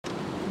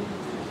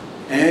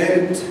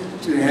and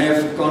to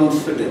have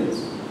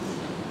confidence.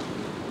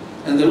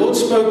 And the Lord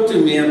spoke to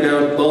me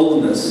about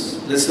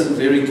boldness. Listen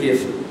very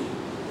carefully.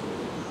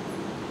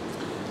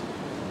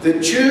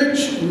 The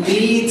church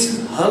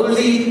needs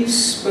Holy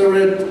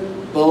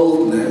Spirit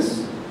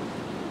boldness.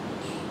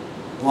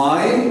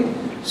 Why?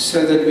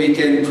 So that we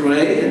can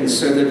pray, and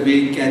so that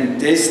we can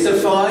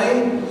testify,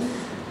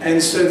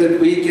 and so that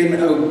we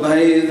can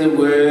obey the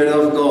word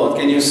of God.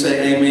 Can you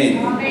say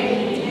amen?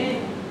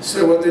 Amen.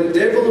 So what the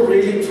devil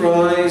really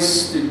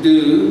tries to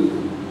do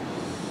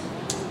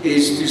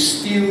is to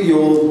steal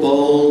your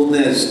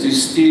boldness, to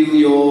steal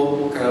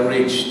your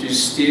courage, to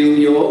steal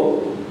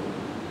your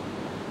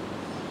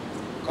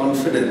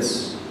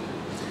confidence.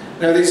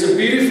 Now there's a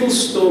beautiful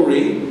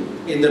story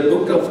in the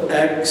book of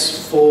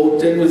Acts 4.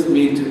 Turn with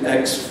me to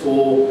Acts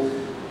 4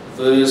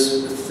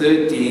 verse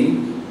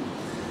 13.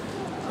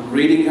 I'm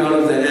reading out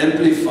of the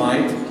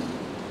Amplified.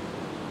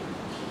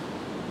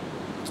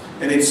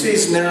 And it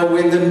says, "Now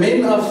when the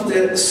men of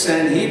the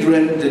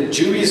Sanhedrin, the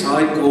Jewish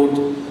high court,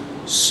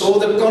 saw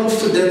the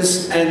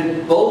confidence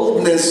and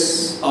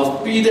boldness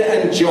of Peter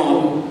and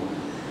John,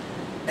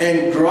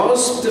 and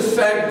grasped the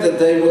fact that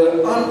they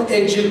were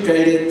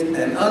uneducated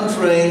and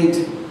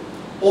untrained,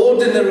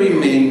 ordinary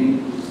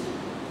men,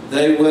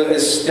 they were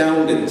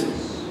astounded,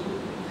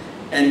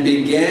 and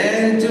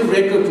began to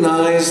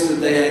recognize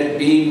that they had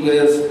been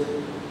with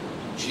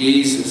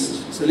Jesus."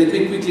 So let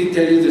me quickly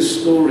tell you the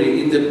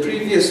story. In the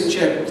previous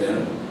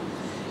chapter,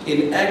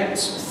 in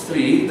Acts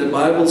 3, the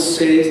Bible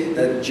says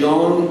that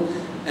John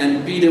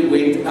and Peter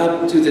went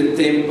up to the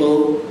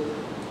temple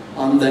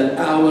on the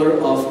hour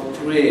of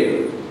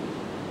prayer.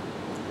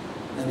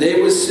 And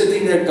there was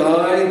sitting a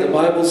guy, the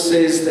Bible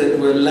says, that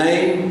were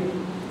lame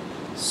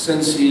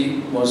since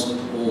he was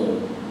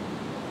born.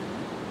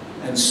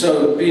 And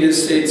so Peter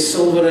said,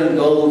 "Silver and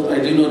gold I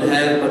do not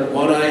have, but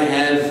what I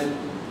have,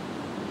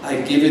 I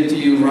give it to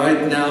you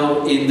right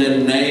now in the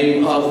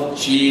name of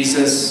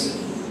Jesus.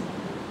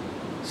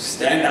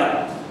 Stand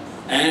up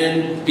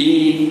and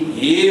be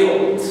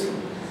healed."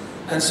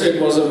 And so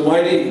it was a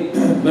mighty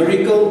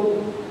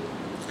miracle.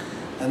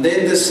 And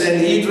then the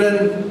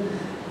Sanhedrin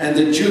and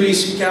the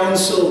Jewish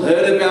council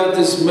heard about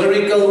this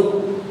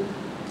miracle,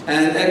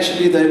 and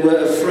actually they were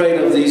afraid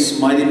of these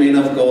mighty men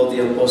of God,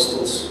 the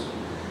apostles.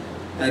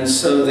 And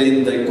so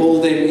then they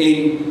called them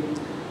in,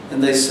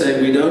 and they say,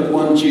 "We don't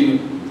want you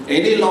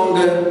any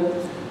longer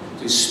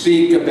to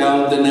speak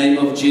about the name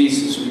of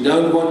Jesus. We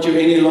don't want you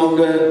any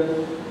longer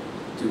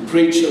to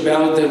preach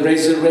about the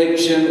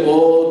resurrection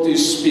or to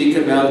speak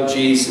about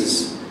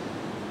Jesus."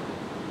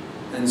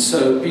 And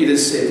so Peter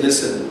said,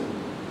 "Listen,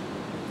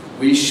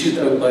 we should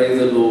obey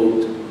the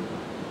Lord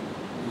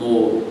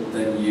more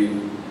than you.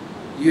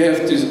 You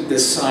have to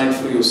decide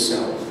for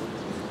yourself.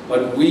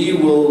 But we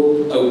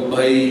will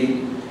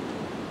obey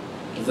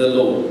the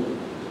Lord."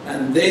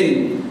 And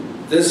then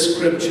this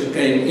scripture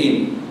came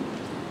in.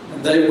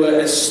 And they were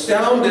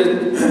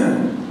astounded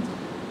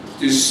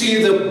to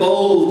see the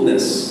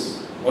boldness.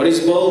 What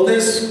is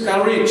boldness?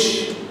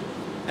 Courage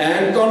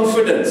and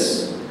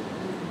confidence.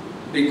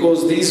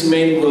 Because these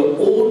men were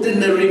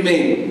ordinary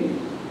men.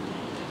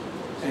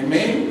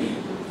 Amen?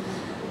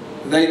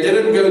 They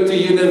didn't go to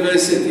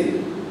university,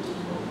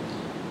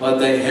 but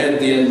they had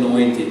the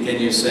anointing. Can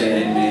you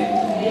say amen?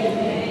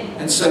 Amen.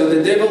 And so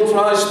the devil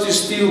tries to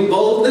steal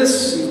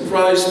boldness, he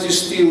tries to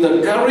steal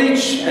the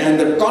courage and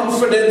the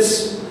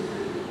confidence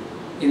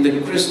in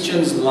the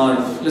Christian's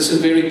life. Listen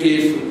very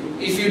carefully.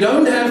 If you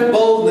don't have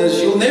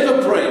boldness, you'll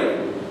never pray.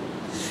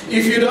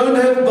 If you don't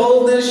have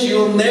boldness,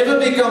 you'll never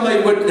become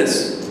a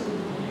witness.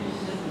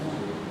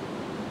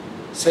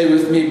 Say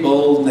with me,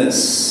 boldness.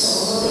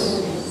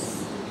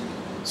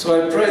 So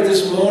I pray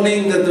this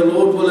morning that the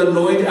Lord will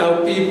anoint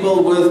our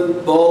people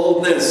with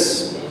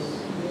boldness.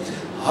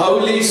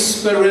 Holy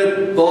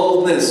Spirit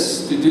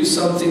boldness to do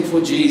something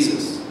for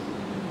Jesus.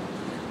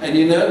 And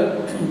you know,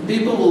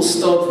 people will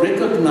start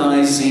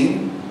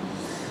recognizing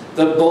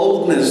the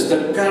boldness,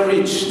 the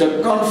courage, the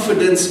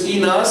confidence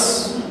in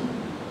us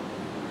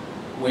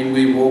when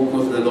we walk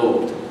with the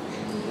Lord.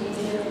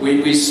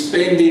 When we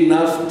spend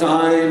enough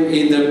time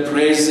in the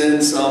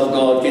presence of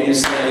God. Can you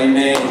say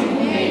amen?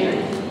 Amen.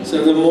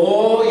 So the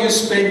more you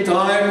spend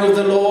time with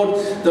the Lord,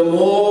 the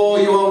more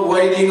you are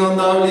waiting on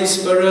the Holy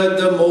Spirit,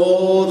 the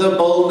more the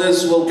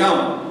boldness will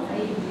come.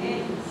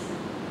 Amen.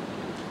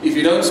 If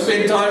you don't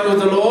spend time with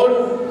the Lord,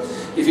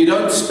 if you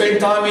don't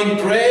spend time in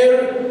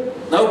prayer,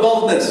 no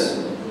boldness.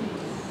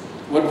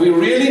 What we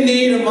really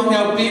need among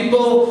our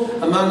people,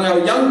 among our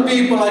young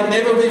people like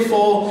never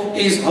before,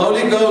 is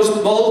Holy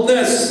Ghost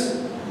boldness.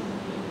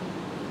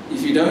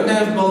 If you don't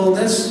have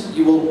boldness,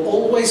 you will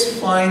always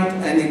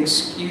find an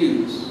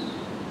excuse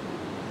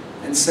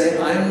and say,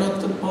 "I am not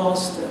the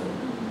pastor."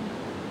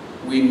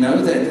 We know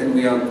that and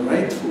we are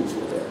grateful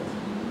for that.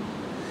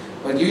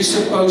 But you're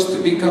supposed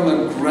to become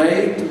a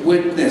great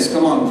witness,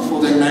 come on,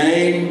 for the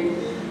name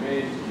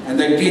and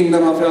the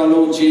kingdom of our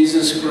Lord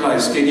Jesus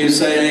Christ. Can you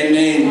say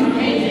amen?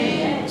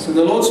 Amen. So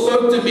the Lord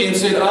spoke to me and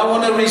said, I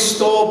want to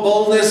restore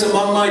boldness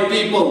among my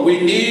people. We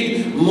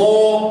need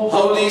more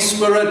Holy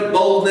Spirit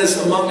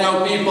boldness among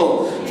our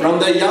people,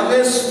 from the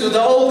youngest to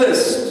the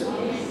oldest.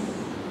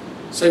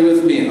 Say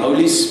with me,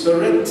 Holy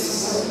Spirit,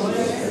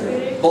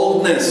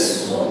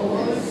 boldness.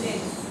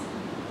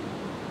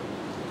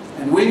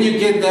 And when you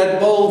get that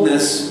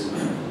boldness,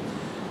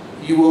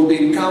 you will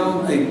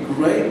become a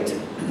great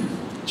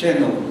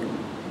channel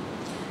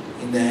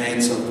in the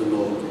hands of the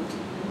Lord.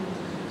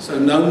 So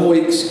no more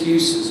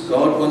excuses.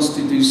 God wants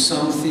to do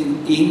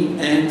something in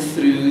and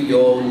through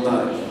your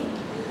life.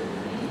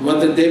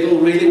 What the devil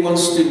really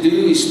wants to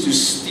do is to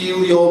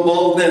steal your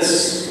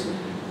boldness,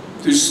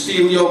 to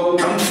steal your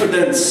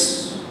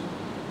confidence.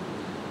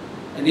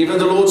 And even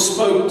the Lord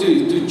spoke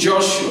to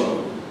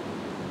Joshua.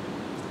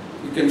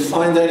 You can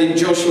find that in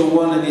Joshua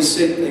 1, and he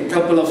said a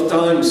couple of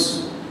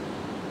times,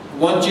 I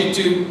want you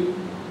to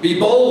be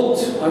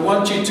bold. I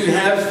want you to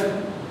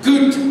have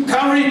good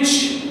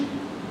courage.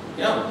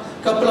 Yeah.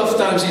 A couple of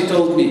times he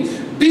told me,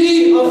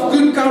 be of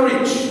good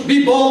courage,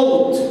 be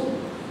bold,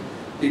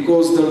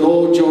 because the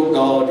Lord your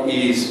God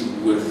is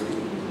with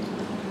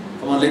you.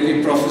 Come on, let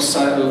me prophesy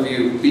over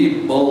you.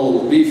 Be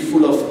bold, be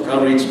full of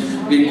courage,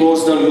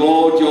 because the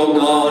Lord your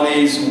God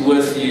is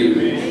with you.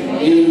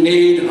 You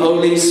need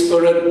Holy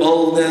Spirit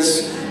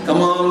boldness.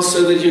 Come on,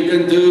 so that you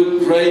can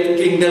do great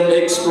kingdom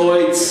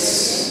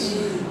exploits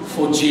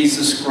for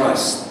Jesus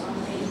Christ.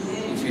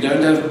 If you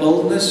don't have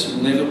boldness,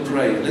 you'll never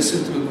pray.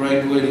 Listen to a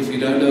great word. If you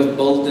don't have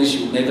boldness,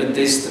 you'll never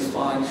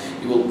testify.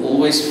 You will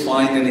always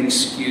find an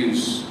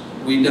excuse.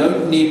 We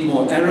don't need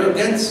more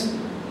arrogance.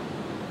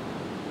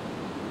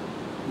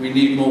 We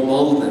need more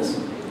boldness.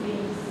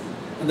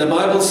 And the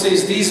Bible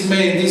says these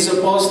men, these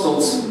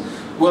apostles,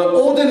 were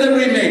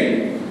ordinary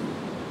men.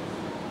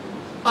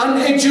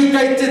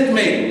 Uneducated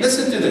men.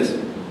 Listen to this.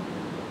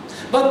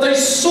 But they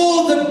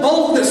saw the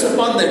boldness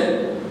upon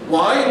them.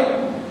 Why?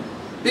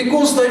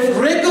 Because they've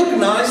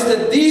recognized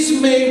that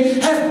these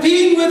men have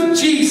been with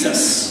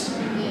Jesus.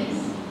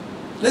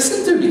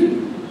 Listen to me.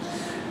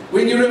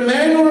 When you're a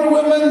man or a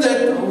woman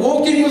that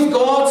walking with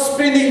God,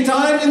 spending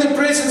time in the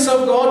presence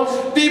of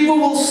God, people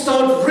will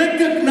start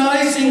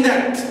recognizing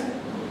that.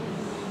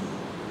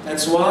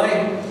 That's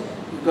why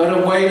you've got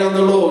to wait on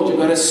the Lord. You've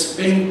got to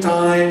spend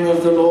time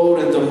with the Lord.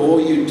 And the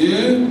more you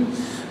do,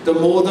 the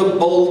more the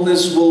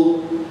boldness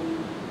will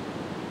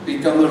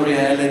become a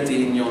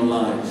reality in your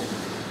life.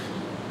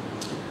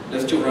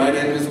 Lift your right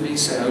hand with me.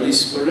 Say, Holy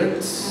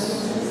Spirit,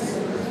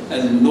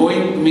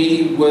 anoint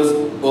me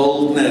with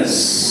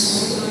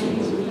boldness.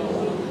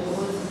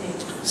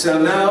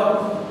 So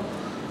now,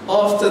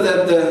 after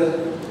that,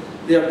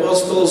 the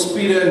apostles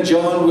Peter and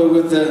John were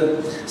with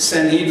the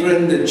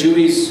Sanhedrin, the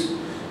Jewish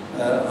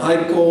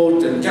high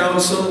court and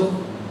council.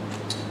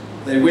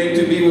 They went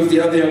to be with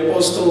the other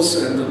apostles,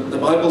 and the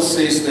Bible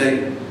says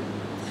they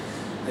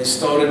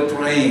started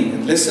praying.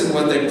 And listen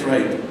what they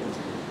prayed.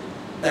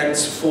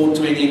 Acts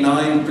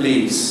 4:29,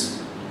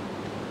 please.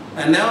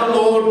 And now,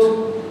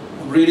 Lord,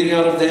 I'm reading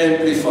out of the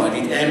Amplified.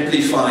 It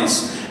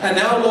amplifies. And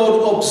now,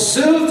 Lord,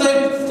 observe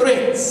their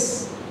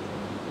threats.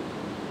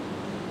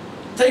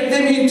 Take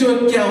them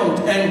into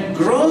account and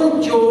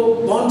grant your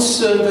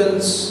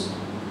bondservants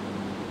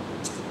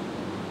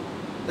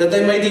that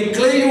they may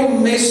declare your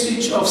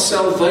message of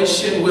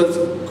salvation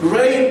with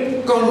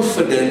great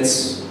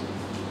confidence,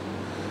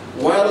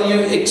 while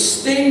you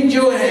extend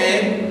your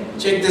hand,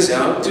 check this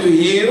out, to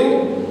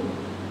heal,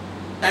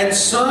 and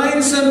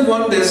signs and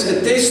wonders,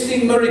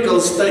 attesting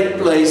miracles take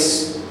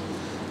place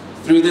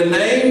through the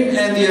name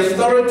and the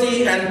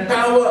authority and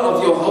power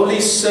of your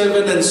holy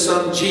servant and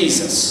Son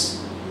Jesus.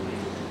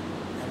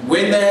 And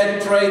when they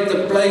had prayed,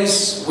 the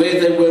place where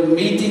they were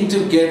meeting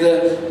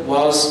together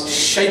was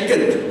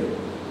shaken,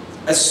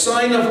 a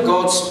sign of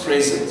God's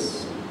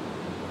presence.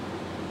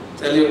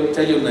 Tell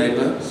your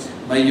neighbor,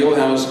 may your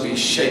house be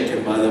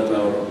shaken by the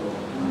power of God.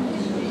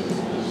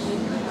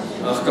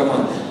 Oh, come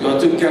on, you are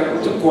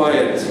too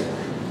quiet.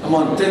 Come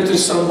on, turn to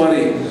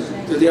somebody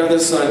to the other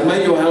side.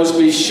 May your house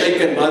be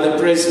shaken by the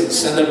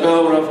presence and the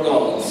power of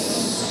God.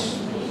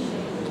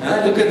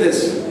 Look at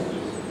this.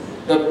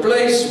 The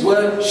place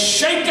was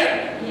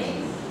shaken.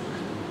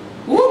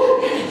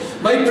 Woo!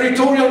 May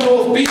Pretoria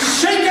North be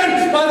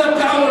shaken by the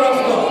power of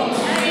God.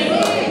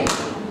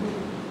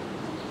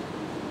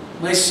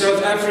 May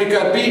South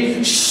Africa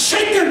be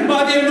shaken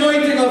by the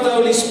anointing of the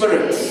Holy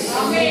Spirit.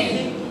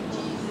 Amen.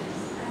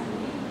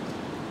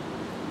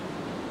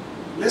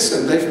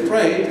 Listen, they've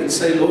prayed and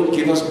say, Lord,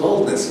 give us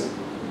boldness.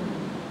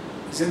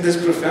 Isn't this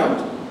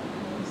profound?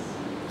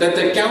 That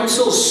the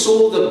council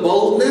saw the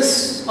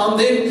boldness on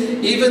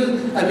them.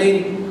 Even,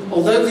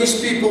 although these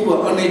people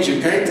were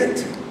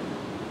uneducated,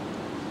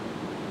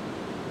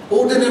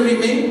 ordinary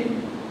men,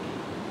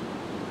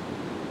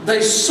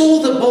 they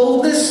saw the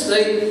boldness.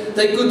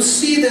 They could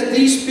see that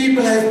these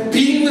people have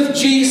been with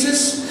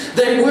Jesus.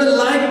 They were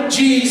like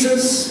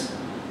Jesus.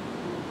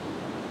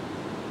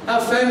 Our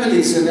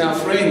families and our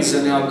friends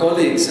and our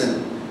colleagues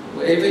and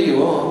wherever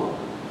you are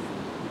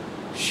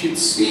should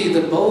see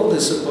the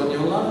boldness upon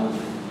your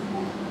life.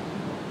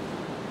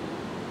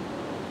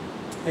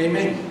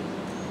 Amen.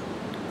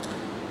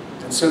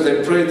 And so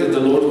they prayed that the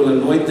Lord will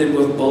anoint them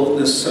with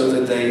boldness so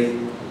that they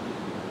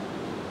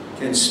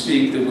can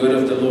speak the word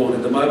of the Lord.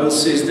 And the Bible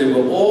says they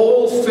were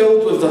all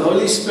filled with the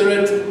Holy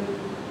Spirit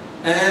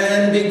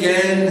and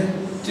began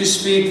to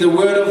speak the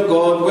word of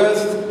God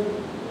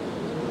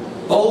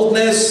with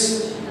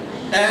boldness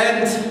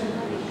and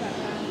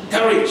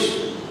courage.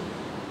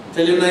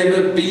 Tell your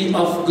neighbor, be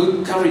of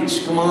good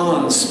courage. Come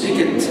on, speak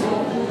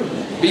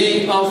it.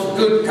 Be of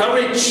good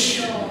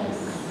courage.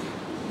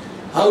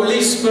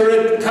 Holy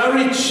Spirit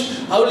courage.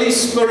 Holy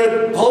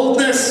Spirit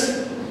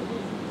boldness.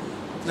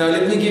 Now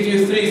let me give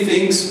you 3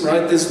 things.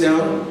 Write this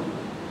down.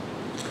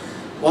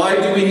 Why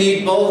do we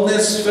need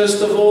boldness?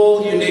 First of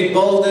all, you need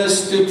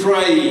boldness to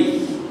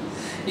pray.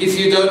 If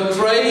you don't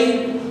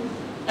pray,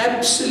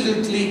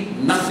 absolutely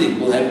nothing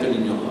will happen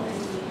in your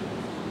life.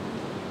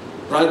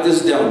 Write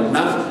this down.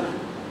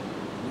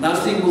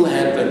 Nothing will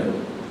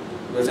happen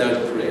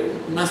without prayer.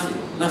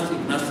 Nothing,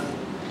 nothing, nothing.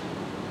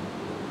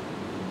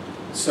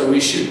 So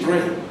we should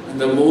pray. And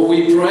the more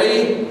we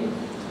pray,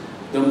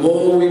 the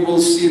more we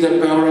will see the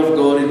power of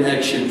God in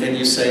action. Can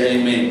you say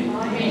amen?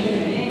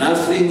 Amen.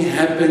 Nothing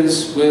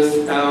happens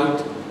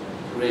without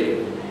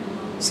prayer.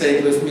 Say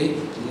it with me.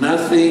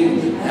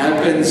 Nothing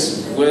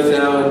happens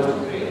without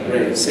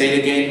prayer. Say it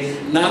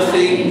again.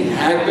 Nothing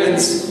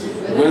happens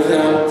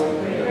without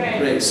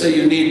prayer. So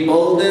you need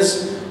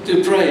boldness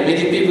to pray.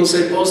 Many people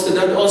say, Pastor,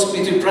 don't ask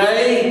me to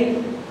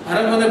pray. I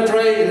don't want to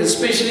pray, and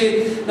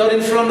especially not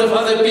in front of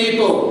other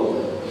people.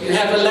 You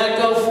have a lack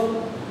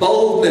of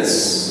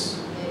boldness.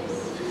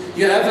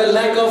 You have a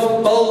lack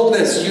of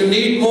boldness. You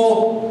need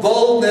more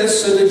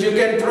boldness so that you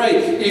can pray.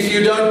 If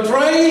you don't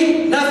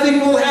pray, nothing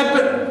will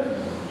happen.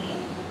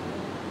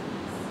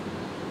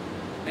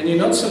 And you're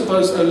not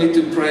supposed only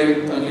to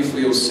pray only for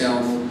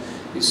yourself.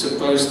 You're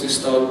supposed to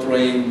start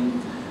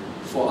praying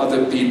for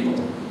other people.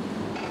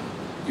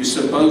 You're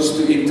supposed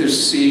to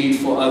intercede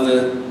for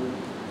other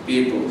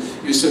people.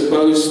 You're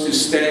supposed to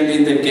stand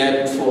in the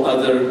gap for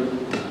other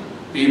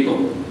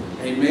people.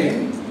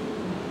 Amen?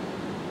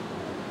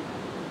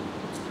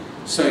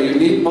 So you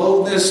need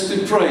boldness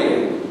to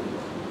pray.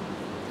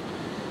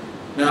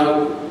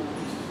 Now,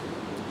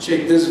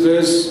 check this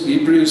verse,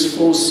 Hebrews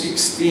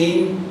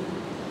 4:16.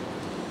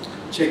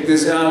 Check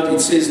this out. It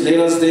says, let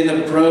us then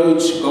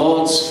approach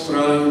God's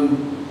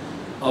throne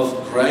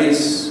of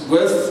grace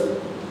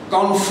with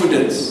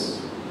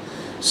confidence,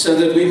 so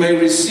that we may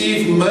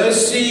receive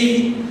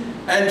mercy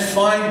and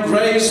find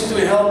grace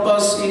to help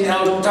us in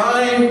our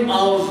time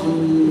of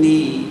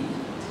need.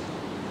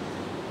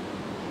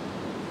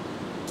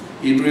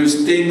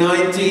 Hebrews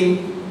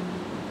 10:19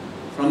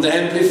 from the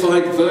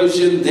Amplified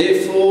Version.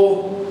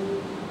 Therefore,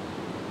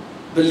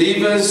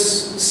 believers,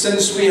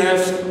 since we have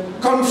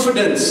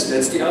confidence,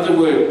 that's the other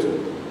word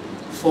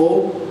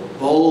for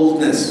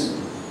boldness.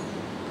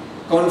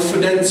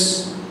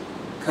 Confidence,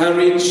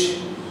 courage,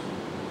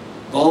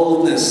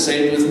 boldness.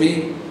 Say it with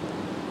me.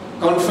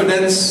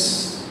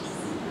 Confidence,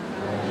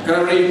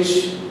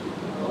 courage,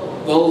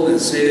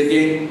 boldness. Say it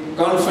again.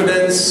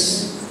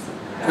 Confidence,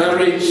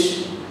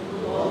 courage,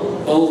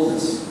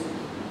 boldness.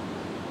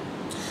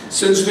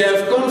 Since we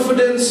have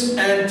confidence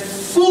and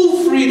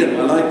full freedom,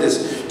 I like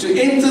this, to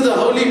enter the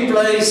holy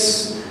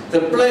place, the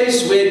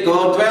place where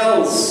God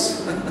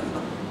dwells,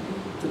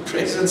 the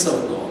presence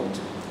of God,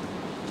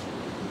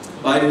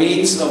 by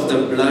means of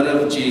the blood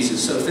of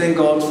Jesus. So thank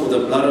God for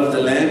the blood of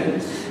the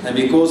Lamb. And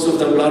because of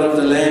the blood of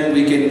the Lamb,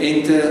 we can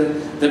enter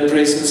the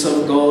presence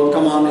of God.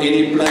 Come on,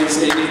 any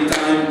place, any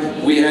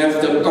time. We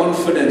have the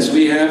confidence,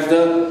 we have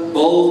the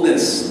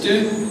boldness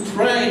to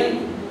pray.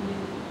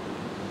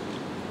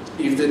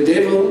 If the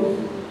devil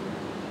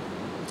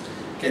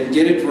can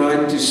get it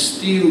right to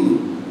steal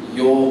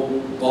your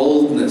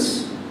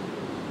boldness,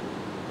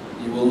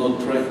 you will not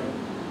pray.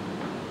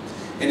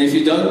 And if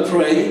you don't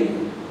pray,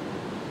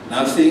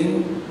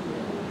 nothing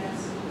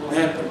will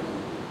happen.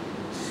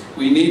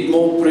 We need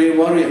more prayer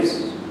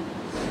warriors.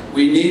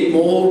 We need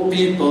more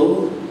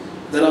people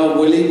that are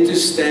willing to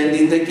stand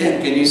in the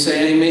gap. Can you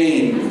say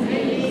amen?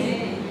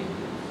 Amen.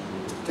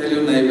 Tell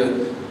your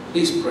neighbor,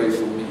 please pray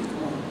for me.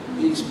 Come on,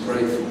 please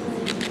pray for me.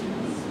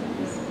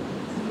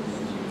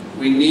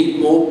 We need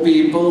more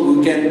people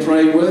who can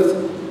pray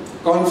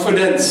with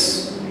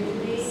confidence.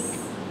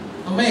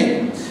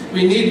 Amen.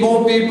 We need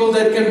more people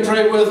that can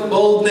pray with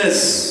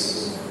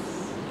boldness.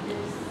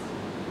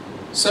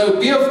 So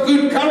be of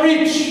good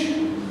courage.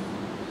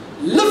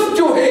 Lift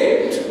your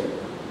head.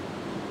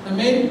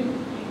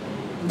 Amen.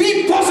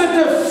 Be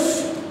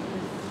positive.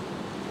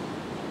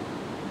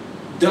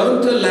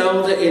 Don't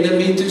allow the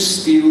enemy to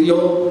steal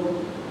your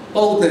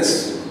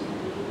boldness.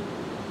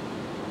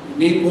 You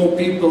need more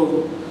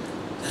people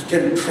that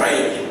can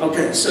pray.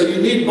 Okay, so you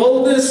need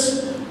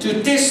boldness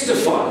to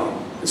testify.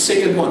 The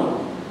second one.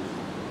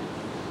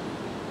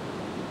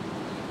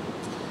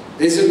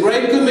 There's a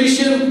great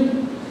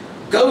commission.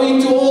 Go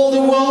into all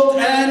the world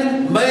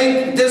and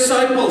make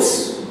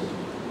disciples.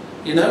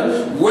 You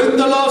know, win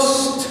the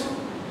lost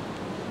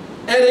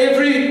at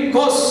every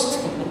cost.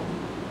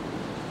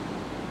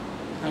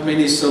 How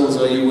many souls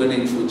are you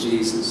winning for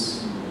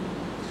Jesus?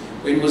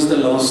 When was the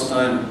last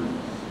time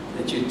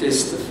that you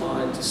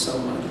testified to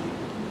somebody?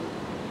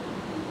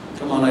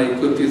 Come on, I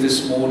equip you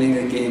this morning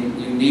again.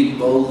 You need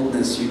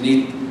boldness. You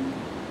need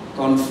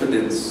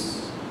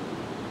confidence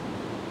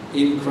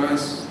in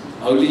Christ.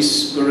 Holy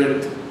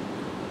Spirit,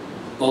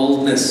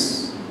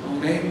 boldness.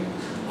 Amen.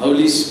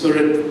 Holy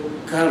Spirit,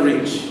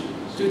 courage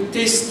to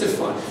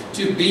testify,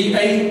 to be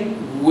a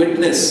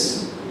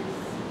witness.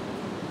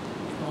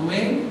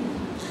 Amen.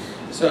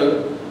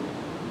 So,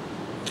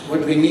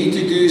 what we need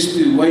to do is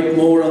to wait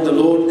more on the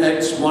Lord.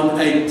 Acts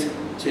 1:8.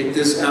 Check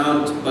this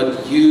out.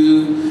 But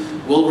you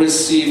will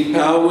receive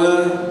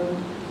power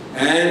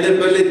and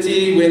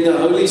ability when the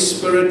Holy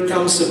Spirit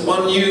comes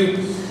upon you,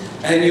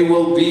 and you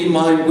will be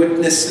my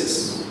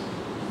witnesses.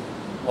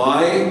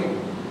 Why?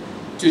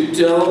 To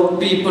tell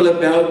people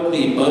about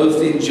me,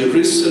 both in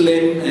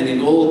Jerusalem and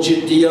in all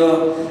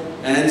Judea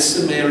and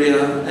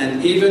Samaria,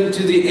 and even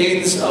to the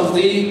ends of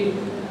the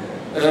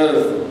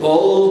earth.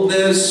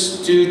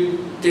 Boldness to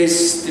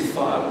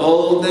testify.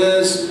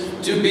 Boldness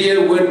to be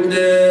a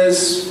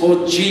witness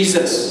for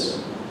Jesus.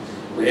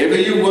 Wherever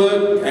you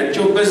work, at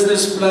your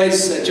business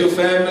place, at your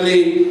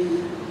family,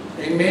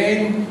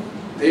 amen,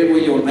 there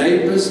where your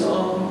neighbors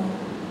are.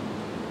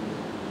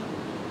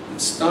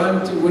 It's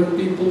time to win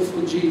people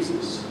for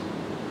Jesus.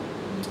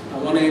 I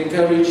want to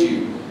encourage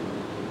you.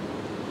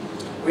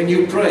 When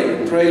you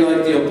pray, pray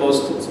like the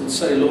apostles and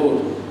say,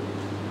 Lord,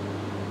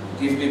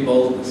 give me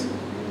boldness.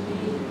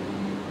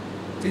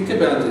 Think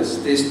about this.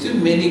 There's too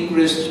many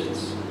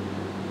Christians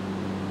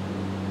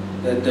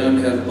that don't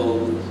have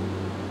boldness.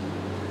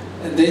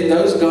 And then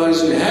those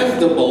guys who have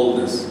the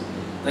boldness,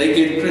 they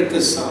get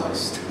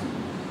criticized.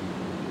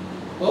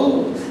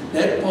 Oh,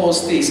 that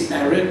pastor is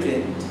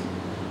arrogant.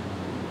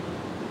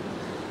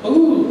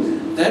 Oh,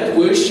 that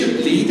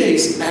worship leader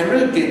is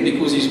arrogant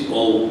because he's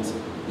bold.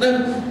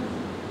 No,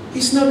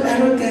 he's not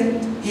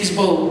arrogant, he's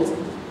bold.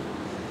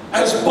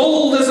 As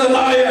bold as a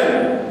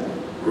lion.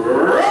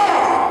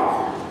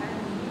 Roar!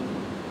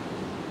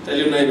 Tell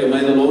your neighbor,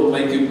 may the Lord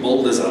make you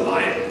bold as a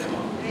lion. Come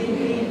on.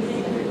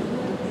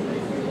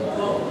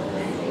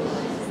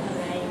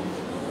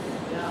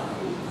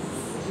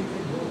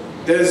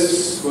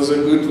 This was a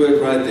good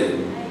word right there.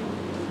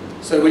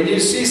 So when you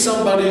see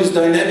somebody who's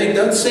dynamic,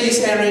 don't say he's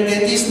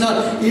arrogant. He's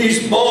not.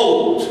 He's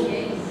bold.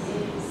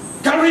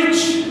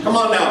 Courage. Come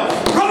on now.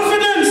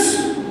 Confidence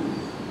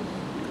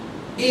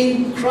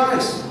in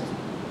Christ.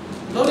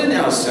 Not in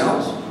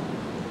ourselves.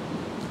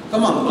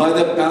 Come on. By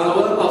the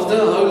power of the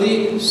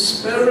Holy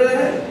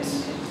Spirit.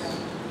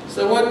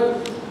 So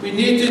what we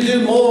need to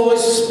do more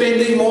is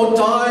spending more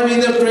time in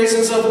the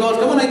presence of God.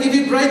 Come on, I give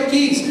you great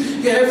keys.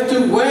 You have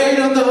to wait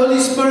on the Holy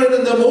Spirit,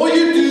 and the more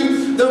you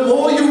do, the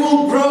more you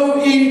will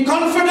grow in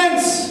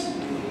confidence.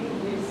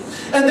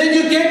 And then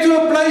you get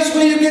to a place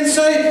where you can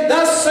say,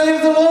 thus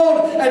saith the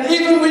Lord. And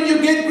even when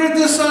you get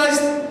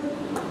criticized,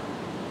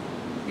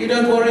 you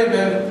don't worry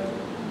about it.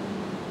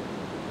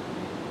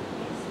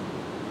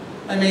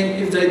 I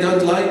mean, if they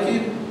don't like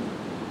you,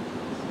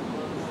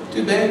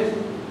 too bad.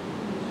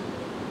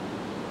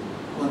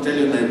 I'll tell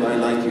your neighbor, I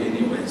like you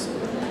anyway. So.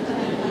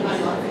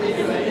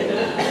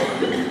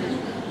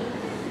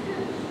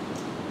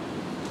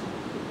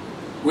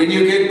 When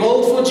you get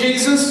bold for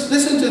Jesus,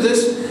 listen to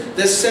this,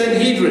 the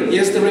Sanhedrin,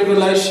 here's the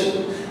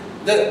revelation.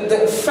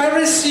 The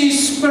Pharisee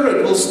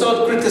spirit will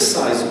start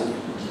criticizing you.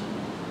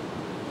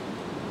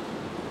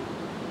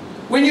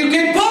 When you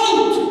get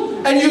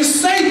bold and you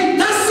say,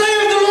 thus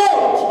saith the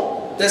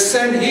Lord, the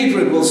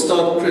Sanhedrin will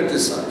start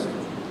criticizing.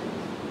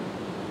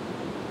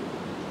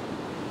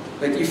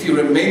 But if you're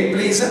a man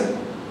pleaser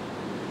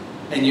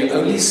and you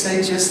only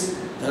say just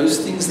those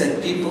things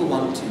that people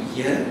want to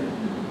hear,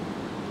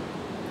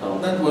 oh,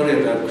 don't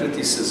worry about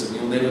criticism.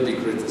 You'll never be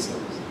criticized.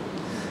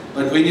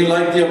 But when you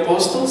like the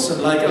apostles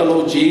and like our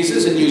Lord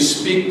Jesus and you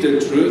speak the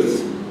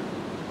truth,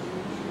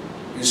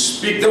 you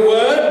speak the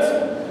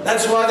word,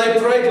 that's why they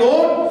prayed,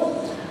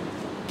 Lord,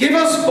 give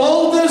us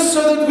boldness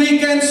so that we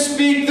can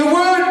speak the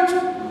word.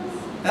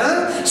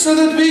 So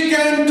that we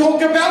can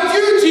talk about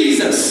you,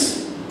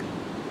 Jesus.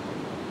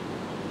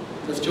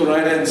 Lift your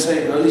right hand and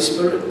say, Holy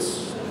Spirit,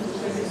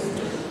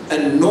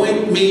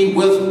 anoint me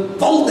with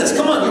boldness.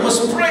 Come on, you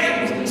must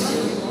pray.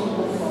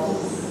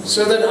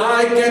 So that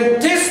I can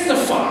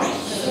testify.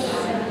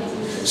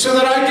 So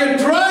that I can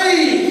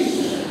pray.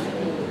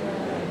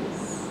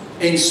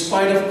 In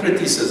spite of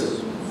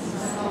criticism.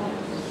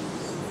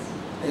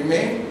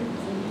 Amen.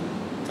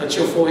 Touch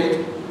your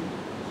forehead.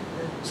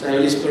 Say,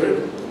 Holy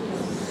Spirit,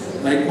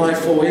 make my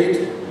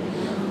forehead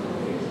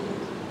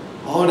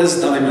hard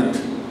as diamond.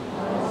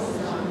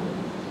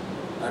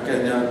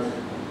 Okay, now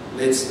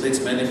let's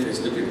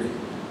manifest. Look at me.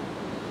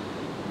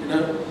 You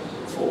know,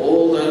 for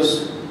all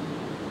those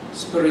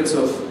spirits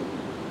of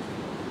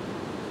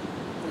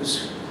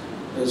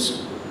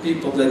those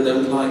people that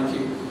don't like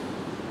you,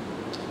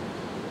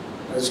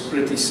 those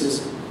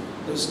criticism,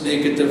 those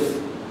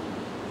negative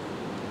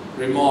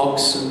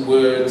remarks and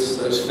words,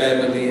 those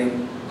family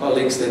and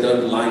colleagues that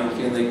don't like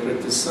you and they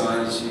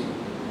criticize you,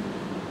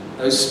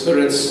 those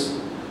spirits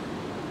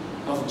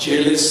of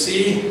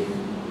jealousy,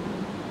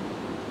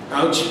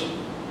 Ouch.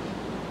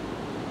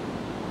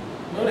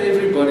 Not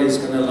everybody is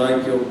going to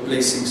like your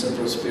blessings and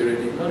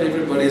prosperity. Not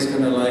everybody is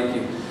going to like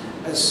you.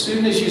 As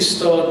soon as you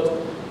start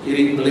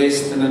getting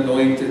blessed and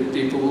anointed,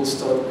 people will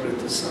start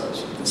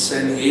criticizing. The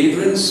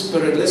Sanhedrin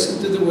spirit,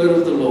 listen to the word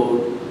of the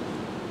Lord,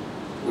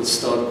 will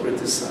start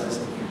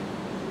criticizing you.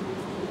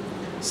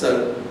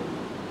 So,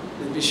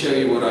 let me show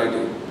you what I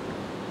do.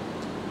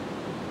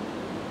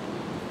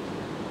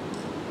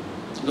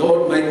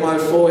 Lord, make my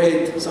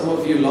forehead, some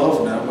of you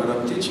laugh now, but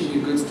I'm teaching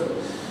you good stuff.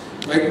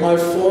 Make my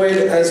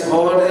forehead as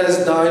hard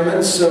as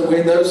diamonds, so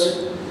when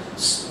those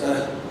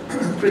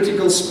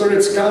critical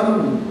spirits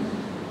come,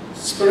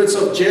 spirits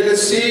of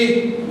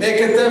jealousy,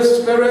 negative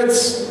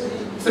spirits,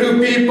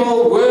 through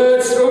people,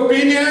 words,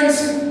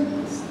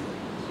 opinions,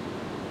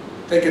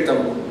 take it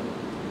down.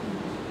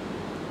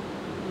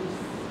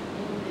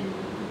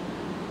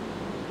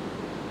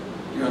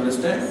 You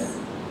understand?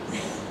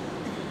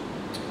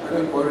 I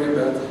don't worry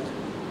about it.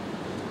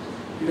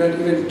 You don't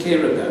even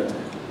care about it.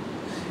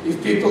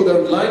 If people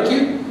don't like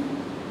you,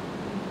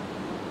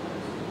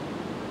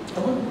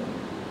 come on.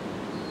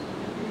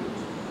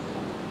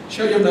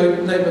 Show your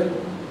neighbor.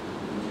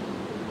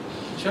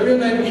 Show your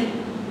neighbor.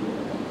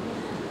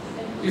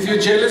 If you're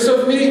jealous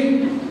of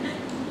me,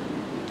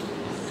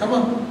 come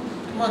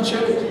on,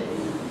 show it.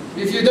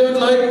 If you don't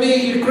like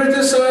me, you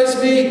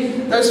criticize me,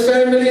 those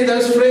family,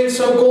 those friends,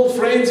 so-called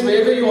friends,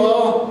 wherever you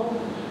are,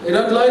 they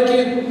don't like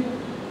you.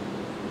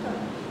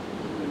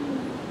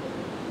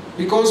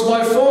 Because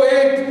my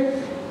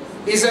forehead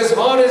is as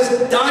hard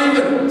as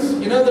diamonds.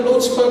 You know, the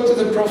Lord spoke to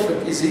the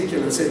prophet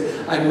Ezekiel and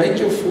said, I make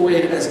your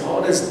forehead as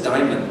hard as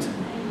diamond.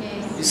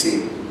 You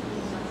see?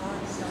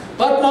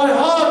 But my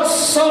heart's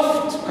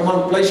soft. Come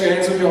on, place your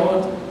hands on your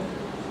heart.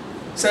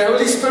 Say,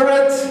 Holy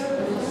Spirit,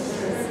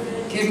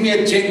 give me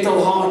a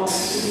gentle heart.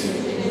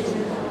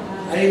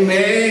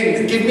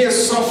 Amen. Give me a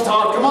soft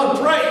heart. Come on,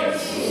 pray.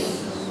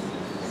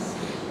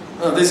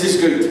 Oh, this is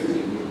good.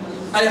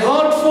 A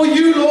heart for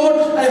you, Lord.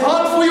 A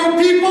heart for your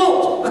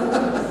people.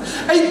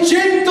 A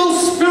gentle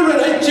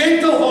spirit, a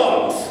gentle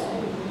heart.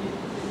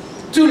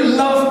 To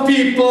love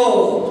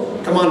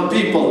people. Come on,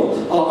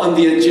 people are on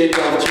the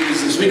agenda of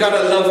Jesus. We got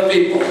to love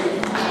people.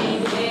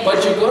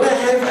 But you got to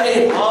have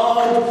a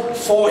hard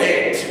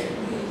forehead.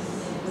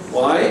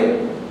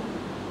 Why?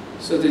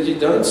 So that you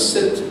don't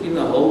sit in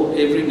a hole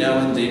every now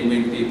and then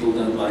when people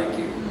don't like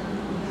you.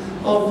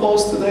 Oh,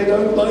 Pastor, they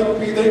don't like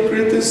me. They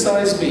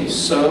criticize me.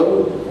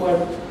 So what?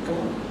 Come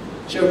on,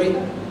 show me.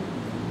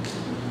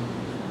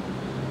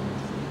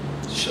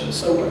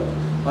 So what?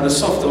 But a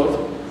soft heart.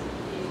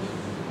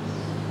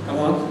 Come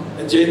on,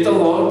 a gentle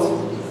heart.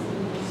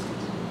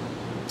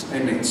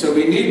 Amen. So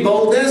we need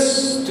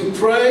boldness to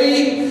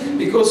pray,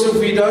 because if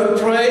we don't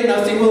pray,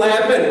 nothing will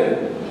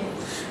happen.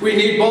 We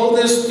need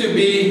boldness to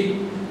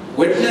be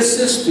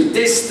witnesses, to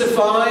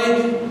testify.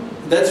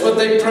 That's what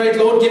they prayed,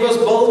 Lord, give us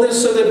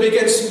boldness so that we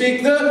can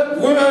speak the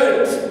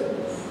word.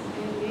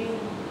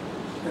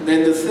 And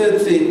then the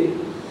third thing,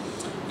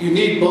 you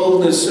need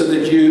boldness so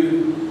that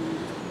you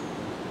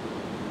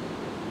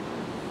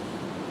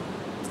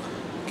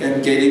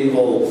can get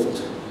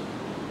involved.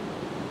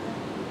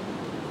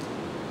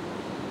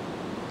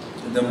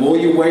 And the more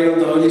you wait on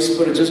the Holy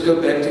Spirit, just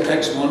go back to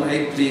Acts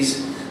 1:8,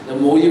 please. The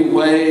more you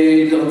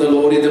wait on the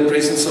Lord in the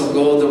presence of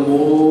God, the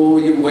more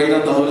you wait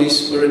on the Holy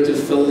Spirit to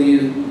fill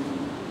you.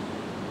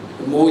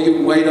 The more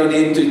you wait on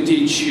Him to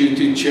teach you,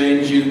 to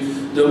change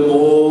you, the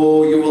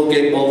more you will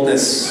get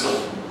boldness.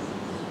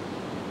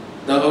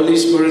 The Holy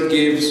Spirit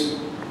gives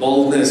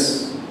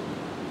boldness.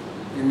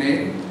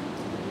 Amen.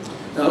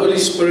 The Holy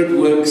Spirit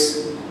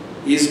works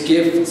His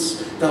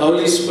gifts. The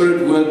Holy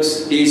Spirit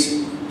works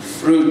His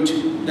fruit.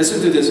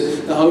 Listen to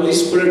this. The Holy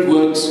Spirit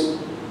works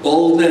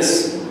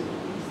boldness.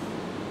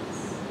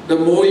 The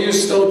more you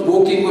start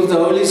walking with the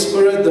Holy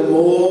Spirit, the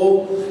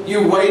more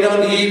you wait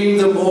on Him,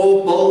 the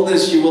more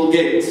boldness you will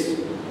get.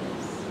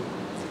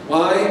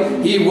 Why?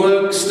 He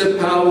works the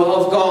power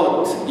of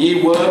God.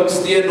 He works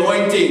the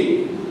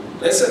anointing.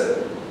 Listen.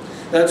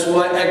 That's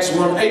why Acts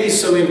 1:8 is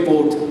so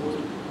important.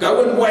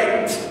 Go and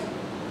wait.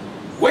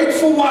 Wait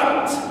for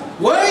what?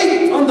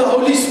 Wait on the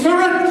Holy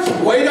Spirit.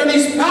 Wait on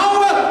His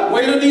power.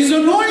 Wait on His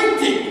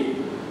anointing.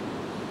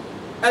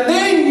 And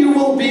then you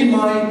will be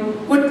my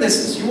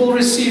witnesses. You will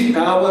receive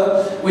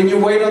power when you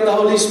wait on the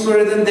Holy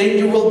Spirit, and then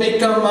you will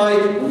become my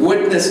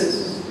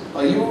witnesses.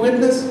 Are you a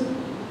witness?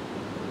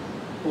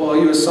 Or are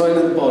you a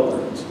silent partner?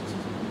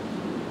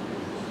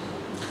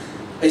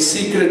 A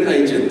secret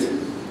agent.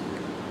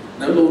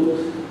 No, Lord,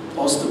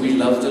 Pastor, we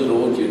love the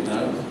Lord, you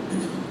know.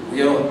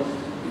 We are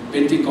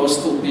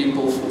Pentecostal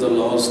people for the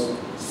last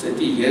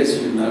 30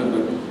 years, you know,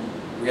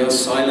 but we are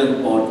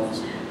silent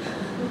partners.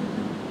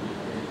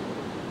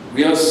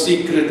 We are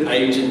secret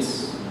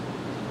agents.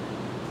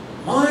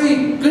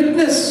 My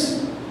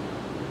goodness!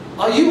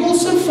 Are you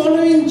also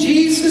following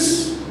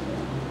Jesus?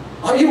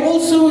 Are you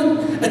also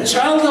a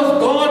child of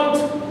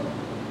God?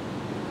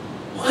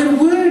 My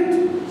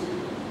word!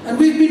 And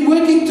we've been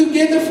working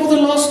together for the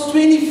last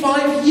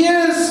 25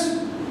 years.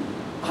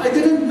 I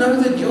didn't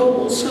know that you're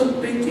also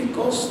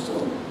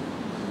Pentecostal.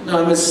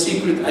 No, I'm a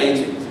secret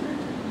agent.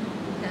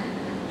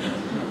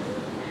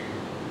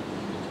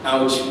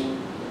 Ouch.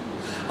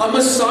 I'm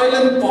a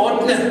silent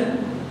partner.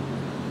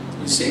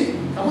 You see?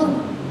 Come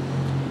on.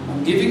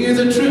 I'm giving you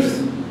the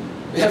truth.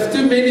 We have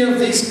too many of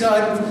these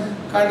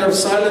kind of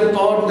silent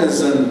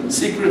partners and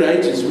secret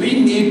agents.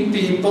 We need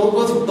people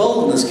with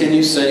boldness. Can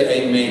you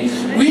say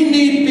amen? We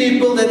need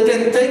people that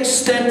can take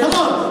stand, come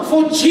on,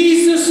 for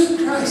Jesus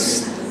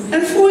Christ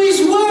and for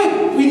His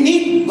word. We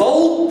need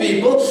bold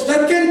people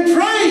that can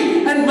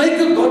pray and make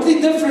a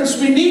godly difference.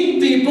 We need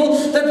people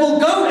that will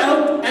go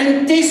out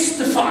and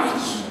testify.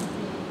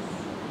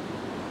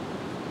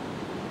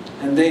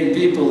 And then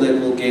people that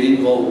will get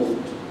involved.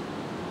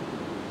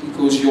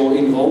 Because your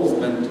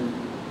involvement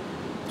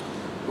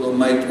will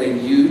make a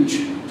huge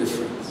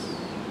difference.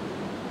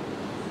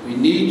 We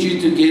need you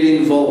to get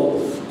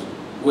involved.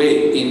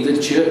 Where? In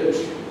the church.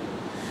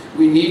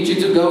 We need you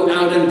to go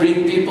out and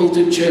bring people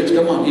to church.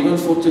 Come on, even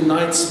for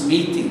tonight's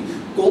meeting.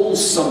 Call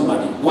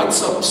somebody,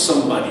 WhatsApp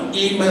somebody,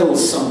 email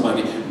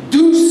somebody.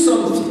 Do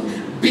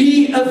something.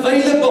 Be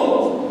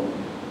available.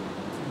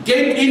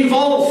 Get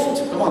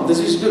involved. Come on, this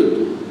is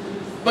good.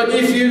 But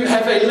if you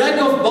have a lack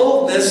of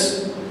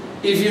boldness,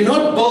 if you're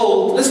not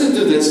bold, listen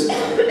to this,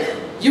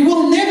 you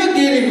will never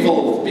get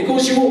involved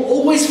because you will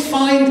always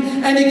find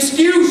an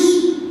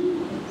excuse.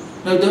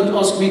 No, don't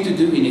ask me to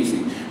do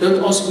anything.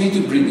 Don't ask me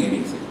to bring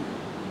anything.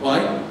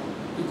 Why?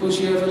 Because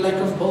you have a lack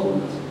of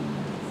boldness.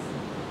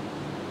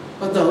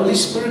 But the Holy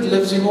Spirit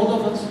lives in all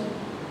of us.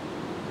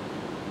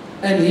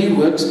 And He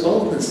works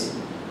boldness.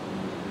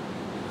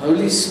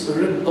 Holy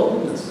Spirit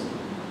boldness.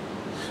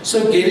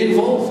 So get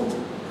involved.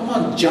 Come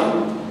on,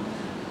 jump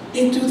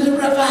into the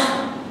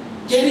river.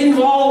 Get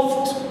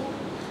involved.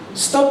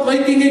 Stop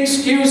making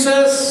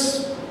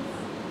excuses.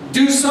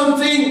 Do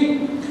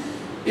something.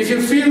 If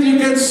you feel you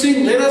can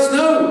sing, let us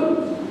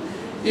know.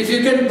 If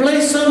you can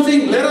play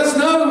something, let us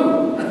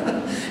know.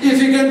 If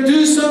you can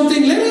do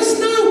something, let us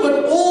know.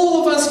 But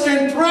all of us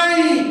can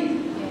pray.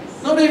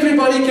 Yes. Not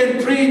everybody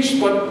can preach,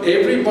 but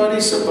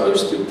everybody's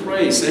supposed to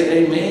pray.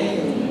 Say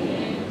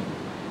amen.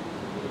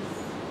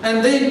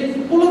 And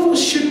then all of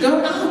us should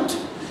go out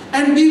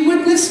and be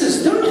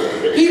witnesses. Don't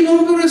be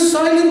longer a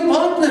silent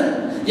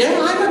partner. Yeah,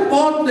 I'm a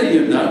partner,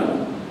 you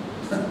know,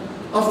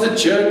 of the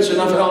church and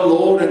of our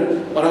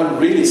Lord, but I'm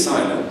really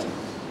silent.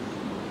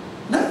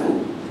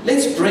 No,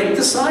 let's break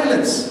the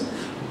silence.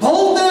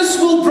 Boldness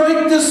will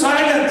break the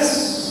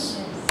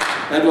silence.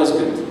 That was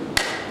good.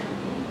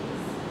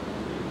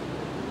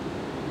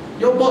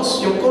 Your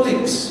boss, your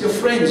colleagues, your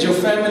friends, your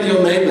family,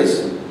 your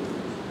neighbors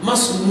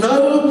must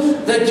know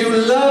that you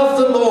love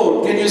the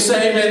Lord. Can you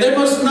say amen? They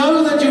must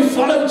know that you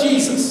follow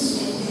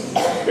Jesus.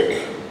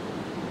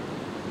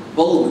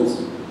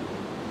 Boldness.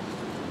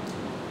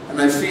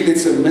 And I feel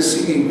it's a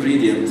missing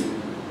ingredient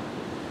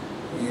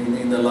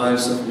in the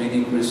lives of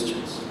many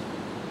Christians.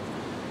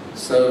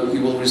 So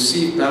you will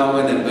receive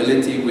power and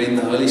ability when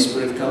the Holy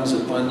Spirit comes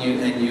upon you,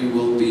 and you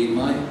will be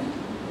my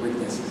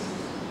witnesses.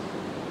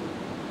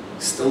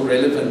 Still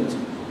relevant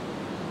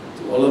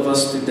to all of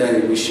us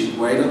today. We should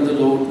wait on the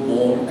Lord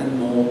more and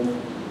more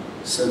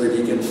so that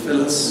He can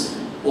fill us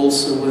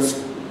also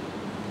with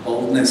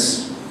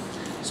boldness.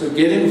 So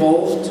get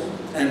involved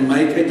and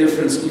make a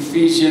difference.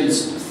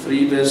 Ephesians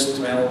 3 verse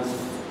 12.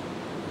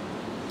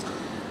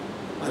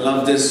 I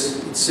love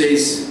this. It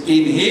says,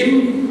 in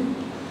Him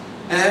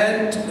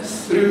and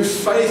through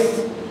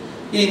faith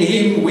in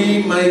Him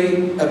we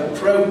may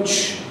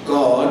approach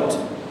God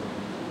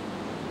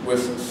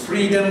with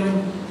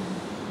freedom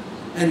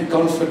and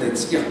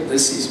confidence. Yeah,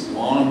 this is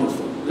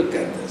wonderful. Look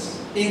at this.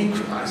 In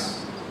Christ.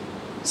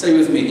 Say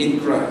with me, in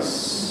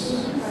Christ.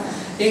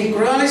 In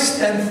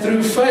Christ and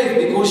through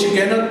faith, because you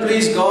cannot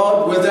please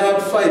God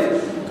without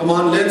faith. Come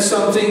on, learn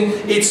something.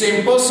 It's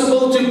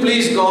impossible to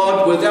please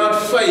God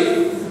without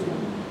faith.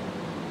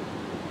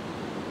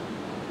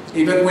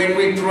 Even when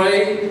we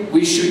pray,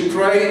 we should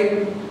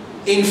pray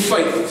in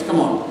faith. Come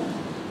on.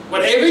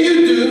 Whatever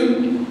you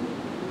do,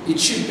 it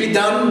should be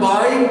done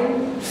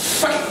by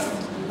faith.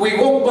 We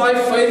walk by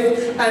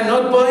faith and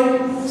not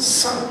by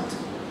sight.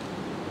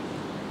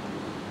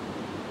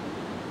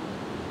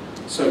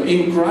 So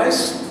in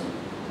Christ,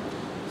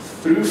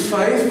 through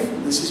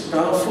faith, this is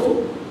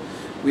powerful,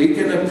 we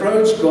can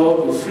approach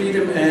God with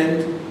freedom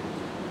and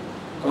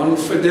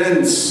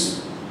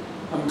confidence.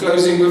 I'm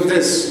closing with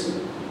this.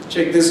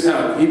 Check this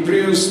out.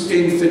 Hebrews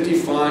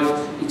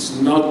 10:35. It's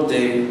not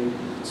there.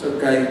 It's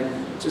okay.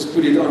 Just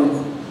put it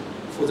on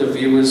for the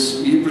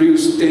viewers.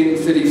 Hebrews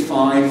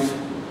 10:35.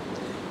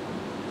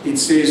 It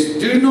says,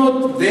 do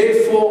not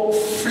therefore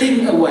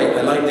fling away.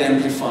 I like the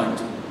Amplified.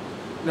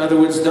 In other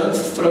words, don't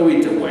throw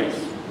it away.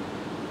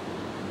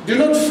 Do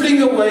not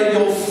fling away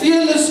your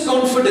fearless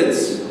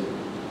confidence,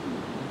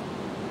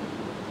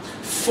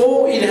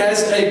 for it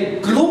has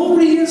a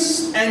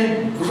glorious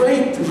and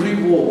great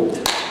reward.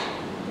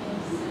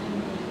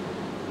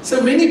 So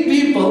many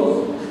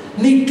people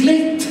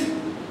neglect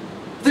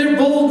their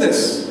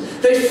boldness.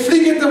 They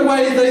fling it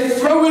away, they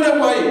throw it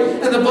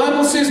away. And the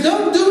Bible says,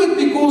 don't do it,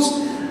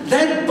 because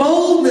that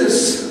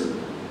boldness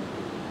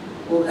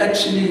will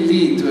actually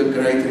lead to a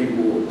great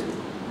reward.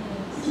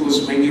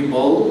 Because when you're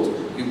bold,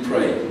 you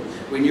pray.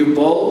 When you're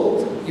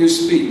bold, you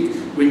speak.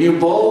 When you're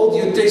bold,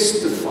 you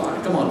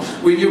testify. Come on.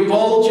 When you're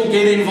bold, you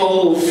get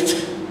involved.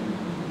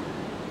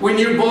 When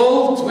you're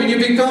bold, when you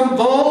become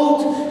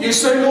bold, you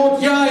say,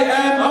 Lord, yeah, I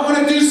am. I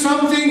want to do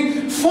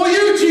something for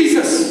you,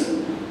 Jesus.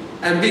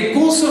 And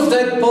because of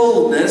that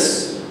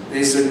boldness,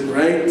 there's a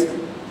great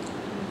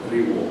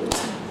reward.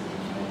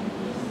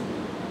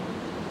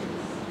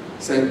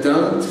 So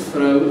don't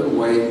throw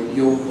away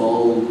your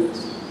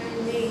boldness.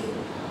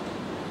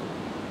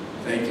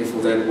 Thank you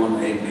for that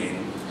one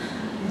amen.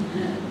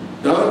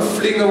 Don't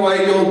fling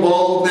away your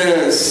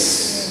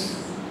boldness.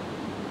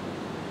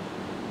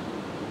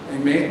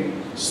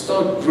 Amen.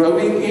 Start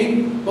growing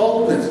in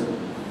boldness.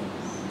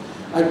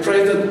 I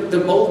pray that the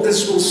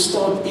boldness will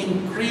start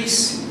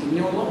increasing in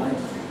your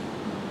life.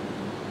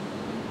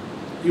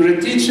 You're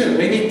a teacher,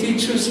 many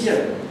teachers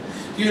here.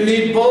 You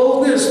need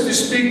boldness to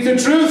speak the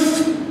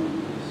truth.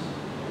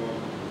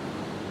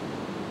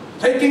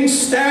 Taking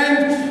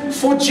stand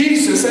for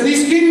Jesus and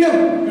His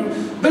kingdom.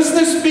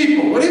 Business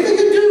people, whatever you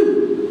do.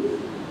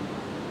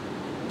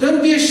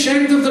 Don't be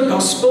ashamed of the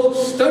gospel.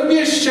 Don't be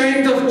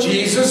ashamed of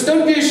Jesus.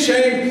 Don't be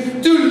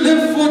ashamed to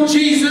live for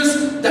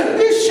Jesus. Don't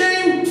be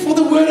ashamed for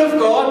the Word of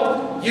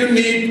God. You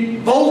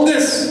need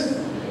boldness.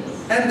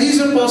 And these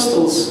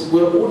apostles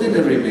were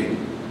ordinary men.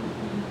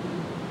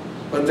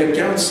 But the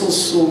council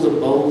saw the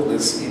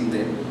boldness in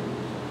them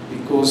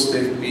because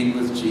they've been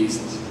with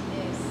Jesus.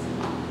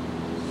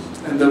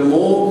 And the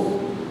more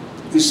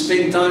you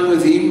spend time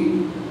with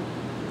Him,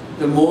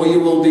 the more you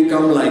will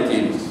become like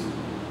Him.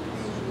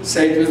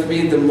 Say it with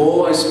me, the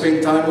more I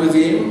spend time with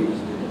Him,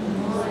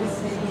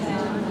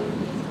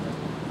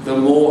 the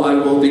more I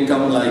will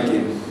become like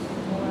Him.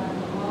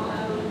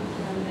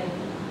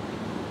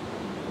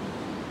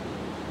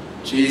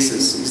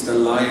 Jesus is the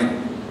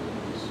Lion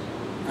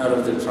out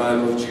of the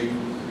tribe of Judah.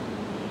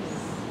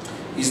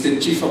 He's the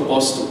chief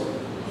apostle.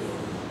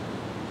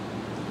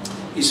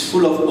 He's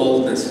full of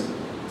boldness.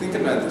 Think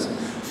about this.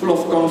 Full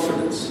of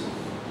confidence.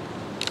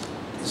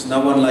 There's no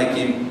one like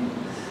Him.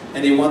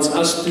 And He wants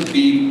us to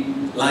be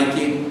like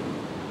Him.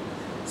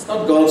 It's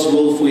not God's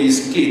will for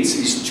His kids,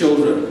 His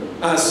children,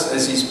 us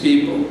as His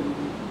people,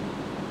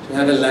 to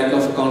have a lack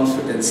of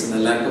confidence and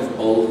a lack of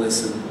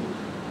boldness and,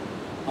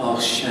 oh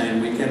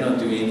shame, we cannot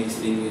do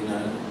anything, you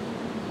know.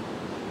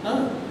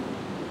 No.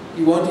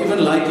 You won't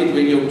even like it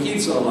when your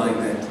kids are like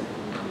that.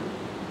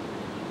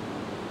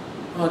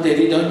 Oh,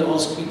 Daddy, don't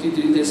ask me to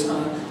do this.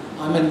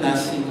 I'm a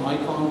nothing. I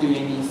can't do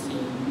anything.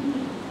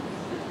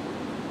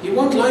 You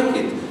won't like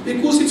it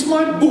because it's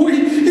my boy.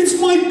 It's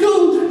my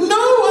girl. No,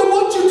 I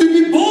want you to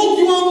be bold.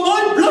 You are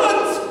my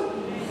blood.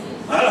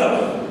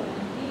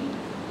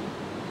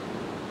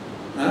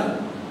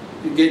 Huh?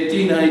 You get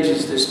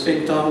teenagers, they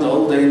spend time the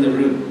whole day in the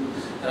room.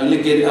 They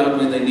only get out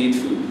when they need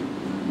food.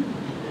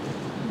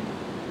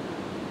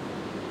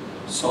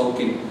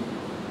 Sulking.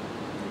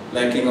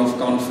 Lacking of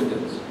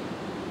confidence.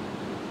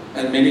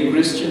 And many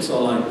Christians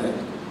are like that.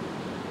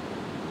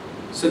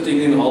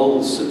 Sitting in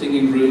holes, sitting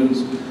in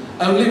rooms.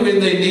 Only when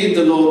they need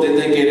the Lord then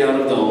they get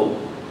out of the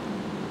hole.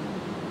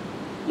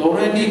 Lord,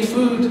 I need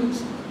food.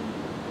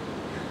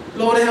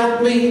 Lord,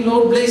 help me.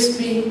 Lord, bless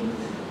me.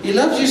 He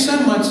loves you so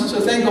much, so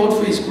thank God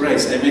for His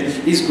grace. Amen.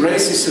 His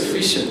grace is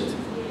sufficient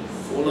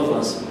for all of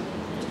us.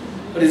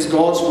 But it's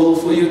God's will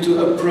for you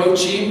to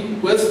approach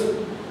Him with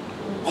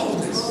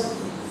boldness.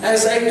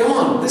 As a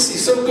God, this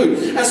is so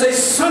good. As a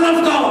son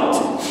of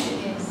God.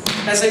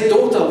 As a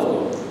daughter of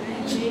God.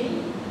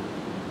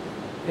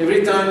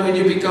 Every time when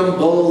you become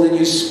bold and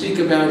you speak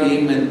about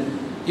Him and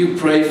you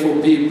pray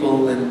for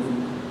people and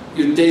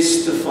you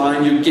testify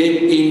and you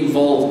get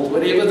involved,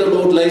 whatever the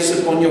Lord lays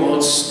upon your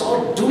heart,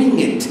 start doing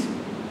it.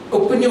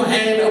 Open your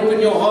hand,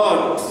 open your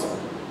heart.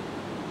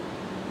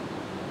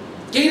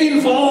 Get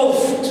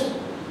involved.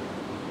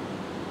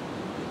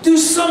 Do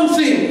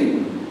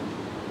something.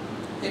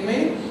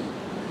 Amen?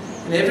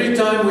 And every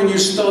time when you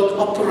start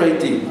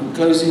operating, I'm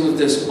closing with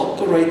this,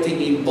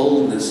 operating in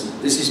boldness,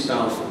 this is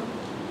powerful.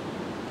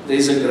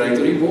 There's a great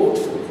reward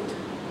for it.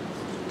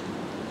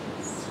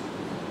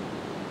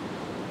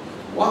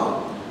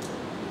 Wow.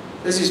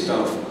 This is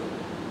powerful.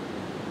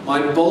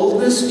 My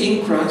boldness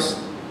in Christ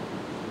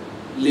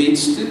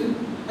leads to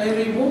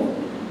a reward.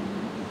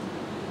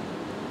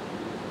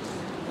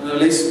 Now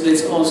let's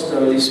ask the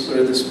Holy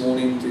Spirit this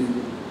morning to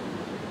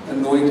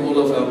anoint all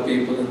of our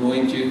people,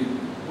 anoint you,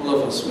 all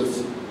of us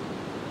with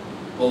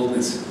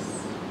boldness.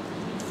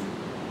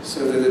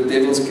 So that the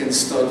devils can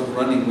start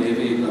running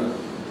wherever you go.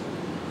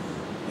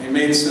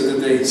 Amen. So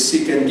that the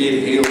sick can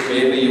get healed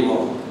wherever you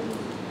are.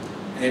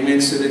 Amen.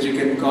 So that you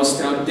can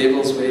cast out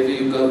devils wherever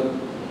you go.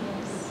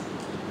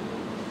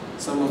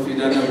 Some of you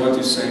don't know what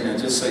to say now.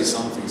 Just say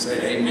something.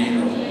 Say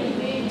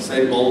amen. Or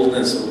say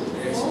boldness. Or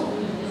yes.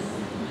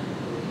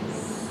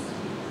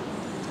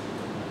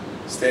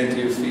 Stand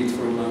to your feet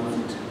for a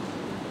moment.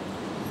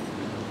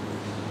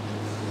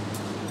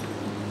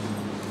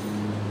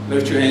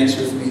 Lift your hands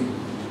with me.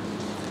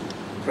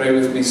 Pray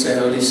with me. Say,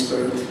 Holy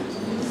Spirit,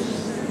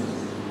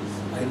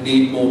 I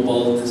need more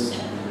boldness.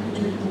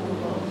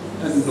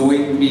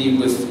 Anoint me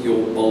with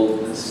your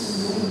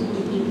boldness.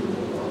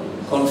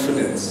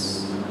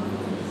 Confidence.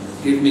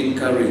 Give me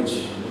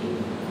courage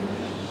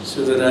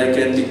so that I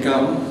can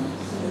become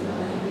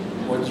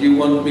what you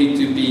want me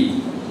to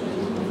be.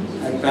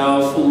 A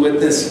powerful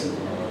witness.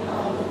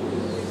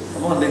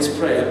 Come on, let's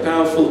pray. A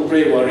powerful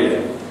prayer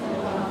warrior.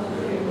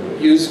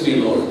 Use me,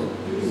 Lord.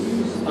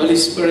 Holy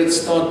Spirit,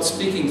 start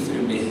speaking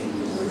through me.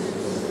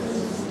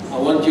 I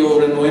want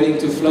your anointing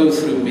to flow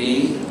through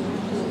me.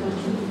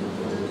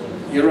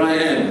 Here I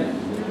am.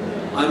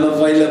 I'm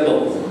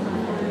available.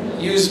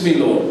 Use me,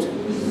 Lord,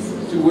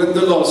 to win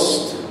the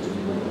lost.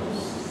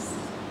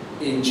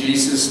 In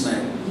Jesus'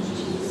 name.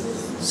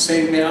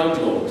 Send me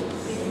out, Lord,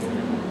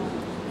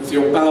 with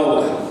your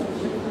power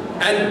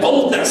and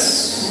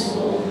boldness,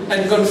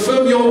 and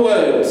confirm your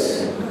word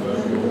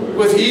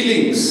with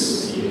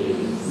healings,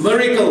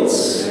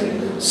 miracles,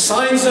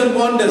 signs and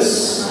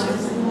wonders,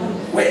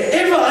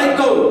 wherever I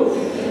go,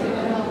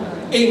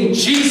 in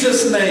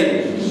Jesus'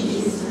 name.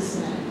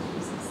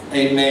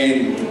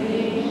 Amen.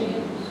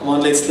 Come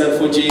on, let's clap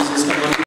for Jesus. Come on.